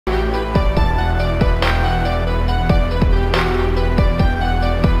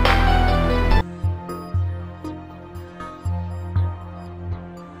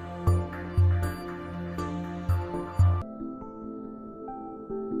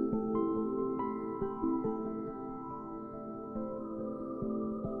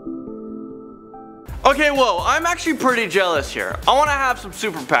Okay, whoa, I'm actually pretty jealous here. I want to have some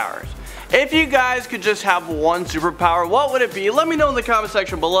superpowers. If you guys could just have one superpower, what would it be? Let me know in the comment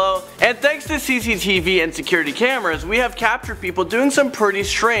section below. And thanks to CCTV and security cameras, we have captured people doing some pretty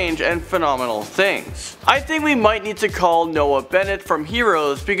strange and phenomenal things. I think we might need to call Noah Bennett from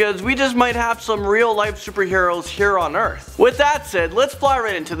Heroes because we just might have some real life superheroes here on Earth. With that said, let's fly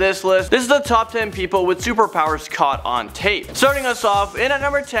right into this list. This is the top 10 people with superpowers caught on tape. Starting us off, in at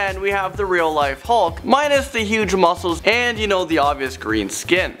number 10, we have the real life Hulk, minus the huge muscles and the obvious green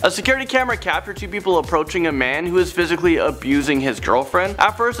skin. A security camera captured two people approaching a man who is physically abusing his girlfriend.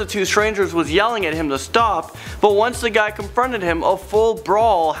 At first, the two strangers was yelling at him to stop, but once the guy confronted him, a full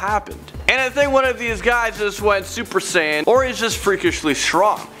brawl happened. And I think one of these guys just went Super Saiyan, or he's just freakishly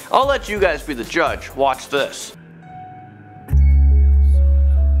strong. I'll let you guys be the judge. Watch this.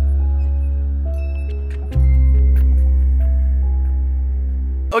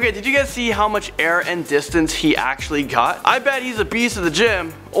 Okay, did you guys see how much air and distance he actually got? I bet he's a beast of the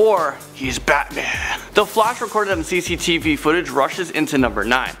gym, or he's Batman. The flash recorded on CCTV footage rushes into number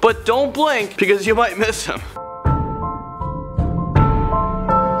 9. But don't blink, because you might miss him.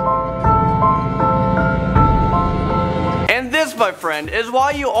 This, my friend, is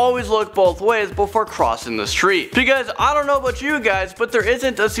why you always look both ways before crossing the street. Because I don't know about you guys, but there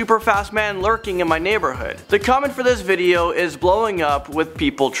isn't a super fast man lurking in my neighborhood. The comment for this video is blowing up with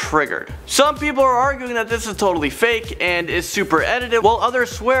people triggered. Some people are arguing that this is totally fake and is super edited, while others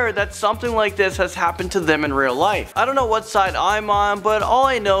swear that something like this has happened to them in real life. I don't know what side I'm on, but all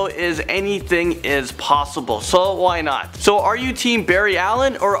I know is anything is possible, so why not? So are you team Barry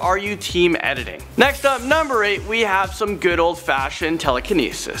Allen or are you team editing? Next up, number 8, we have some good old-fashioned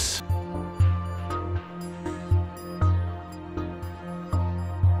telekinesis.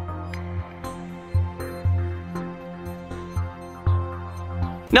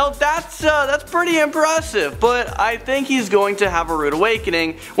 Now that's pretty impressive, but I think he's going to have a rude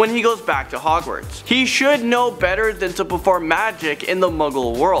awakening when he goes back to Hogwarts. He should know better than to perform magic in the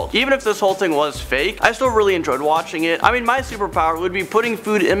Muggle world. Even if this whole thing was fake, I still really enjoyed watching it. I mean, my superpower would be putting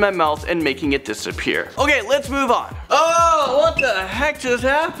food in my mouth and making it disappear. Okay, let's move on. Oh, what the heck just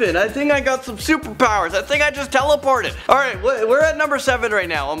happened? I think I got some superpowers. I think I just teleported. All right, we're at number 7 right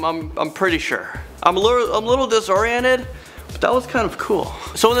now. I'm pretty sure. I'm a little disoriented. But that was kind of cool.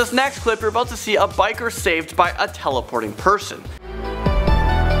 So in this next clip, you're about to see a biker saved by a teleporting person.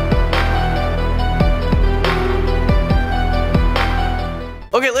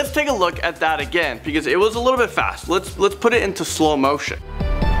 Okay, let's take a look at that again because it was a little bit fast. Let's put it into slow motion.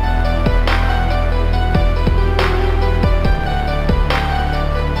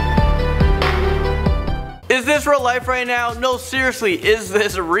 Is this real life right now? No, seriously, is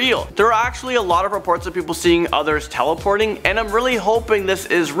this real? There are actually a lot of reports of people seeing others teleporting, and I'm really hoping this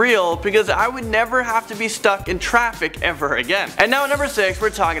is real because I would never have to be stuck in traffic ever again. And now at number 6, we're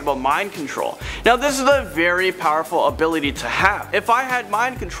talking about mind control. Now this is a very powerful ability to have. If I had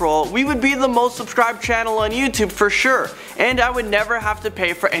mind control, we would be the most subscribed channel on YouTube for sure, and I would never have to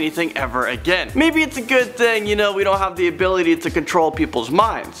pay for anything ever again. Maybe it's a good thing, we don't have the ability to control people's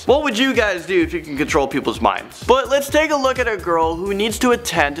minds. What would you guys do if you can control people's minds? But let's take a look at a girl who needs to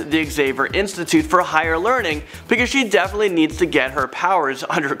attend the Xavier Institute for Higher Learning because she definitely needs to get her powers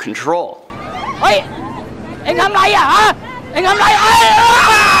under control. Ê, anh làm này à hả? Anh làm này.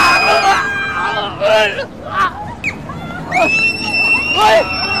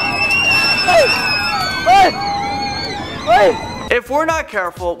 If we're not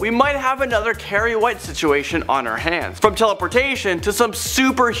careful, we might have another Carrie White situation on our hands. From teleportation to some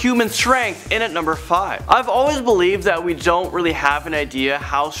superhuman strength in at number 5. I've always believed that we don't really have an idea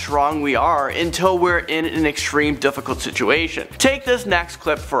how strong we are until we're in an extreme difficult situation. Take this next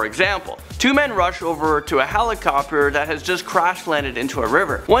clip for example. 2 men rush over to a helicopter that has just crash landed into a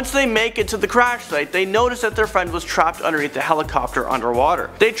river. Once they make it to the crash site, they notice that their friend was trapped underneath the helicopter underwater.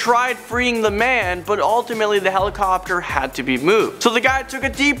 They tried freeing the man, but ultimately the helicopter had to be moved. So the guy took a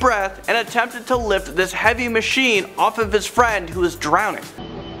deep breath and attempted to lift this heavy machine off of his friend who was drowning.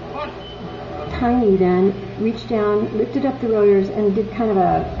 Tiny then reached down, lifted up the rotors, and did kind of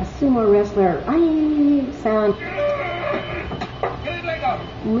a sumo wrestler sound.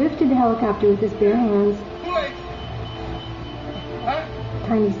 Lifted the helicopter with his bare hands.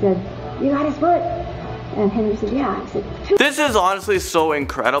 Tiny said, "You got his foot." And Henry said, yeah. I said, this is honestly so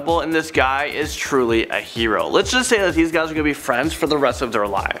incredible, and this guy is truly a hero. Let's just say that these guys are gonna be friends for the rest of their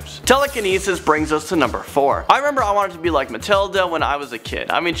lives. Telekinesis brings us to number 4. I remember I wanted to be like Matilda when I was a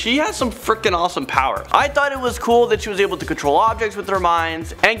kid. I mean, she has some freaking awesome powers. I thought it was cool that she was able to control objects with her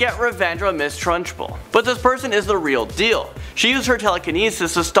minds and get revenge on Miss Trunchbull. But this person is the real deal. She used her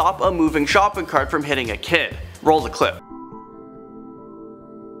telekinesis to stop a moving shopping cart from hitting a kid. Roll the clip.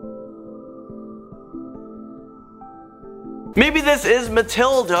 Maybe this is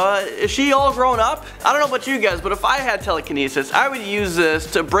Matilda. Is she all grown up? I don't know about you guys, but if I had telekinesis, I would use this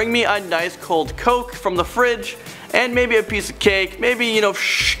to bring me a nice cold Coke from the fridge and maybe a piece of cake. Maybe, you know,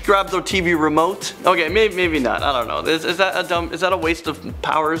 grab the TV remote. Okay, maybe not. I don't know. Is that a waste of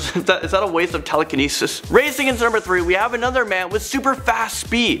powers? Is that a waste of telekinesis? Racing into number 3, we have another man with super fast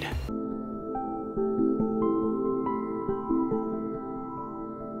speed.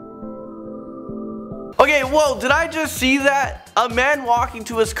 Okay, whoa, did I just see that? A man walking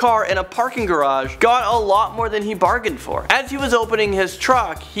to his car in a parking garage got a lot more than he bargained for. As he was opening his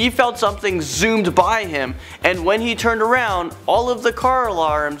truck, he felt something zoomed by him, and when he turned around, all of the car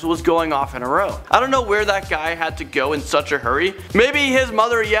alarms was going off in a row. I don't know where that guy had to go in such a hurry. Maybe his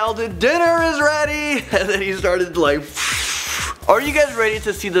mother yelled, "Dinner is ready!" and then he started like... Are you guys ready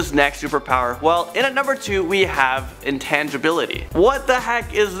to see this next superpower? Well, in at number 2, we have intangibility. What the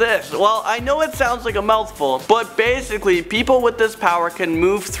heck is this? Well, I know it sounds like a mouthful, but basically, people with this power can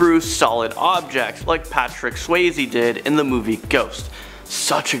move through solid objects, like Patrick Swayze did in the movie Ghost.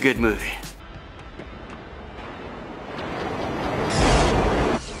 Such a good movie.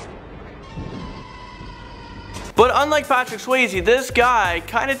 But unlike Patrick Swayze, this guy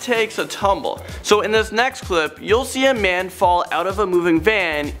kind of takes a tumble. So in this next clip, you'll see a man fall out of a moving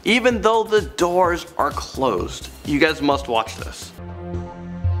van even though the doors are closed. You guys must watch this.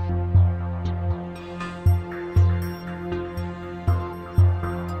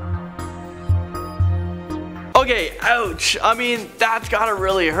 Okay, ouch. I mean, that's gotta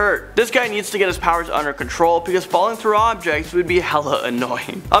really hurt. This guy needs to get his powers under control because falling through objects would be hella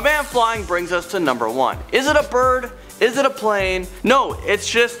annoying. A man flying brings us to number 1. Is it a bird? Is it a plane? No,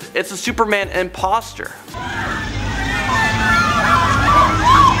 it's a Superman imposter.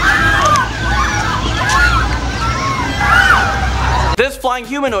 This flying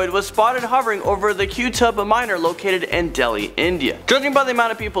humanoid was spotted hovering over the Q-Tub miner located in Delhi, India. Judging by the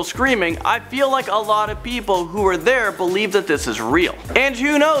amount of people screaming, I feel like a lot of people who were there believe that this is real. And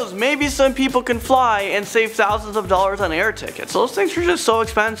who knows, maybe some people can fly and save thousands of dollars on air tickets. Those things are just so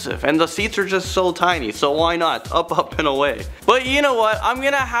expensive and the seats are just so tiny, so why not? Up, up, and away. But you know what? I'm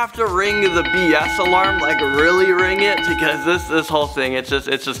gonna have to ring the BS alarm, like really ring it, because this whole thing, it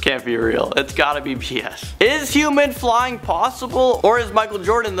just can't be real. It's gotta be BS. Is human flying possible? Or is Michael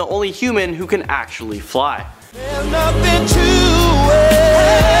Jordan the only human who can actually fly? There's nothing to it.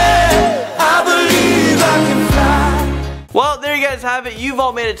 I believe I can fly. Well, there you guys have it. You've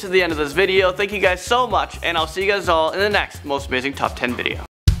all made it to the end of this video. Thank you guys so much, and I'll see you guys all in the next most amazing top 10 video.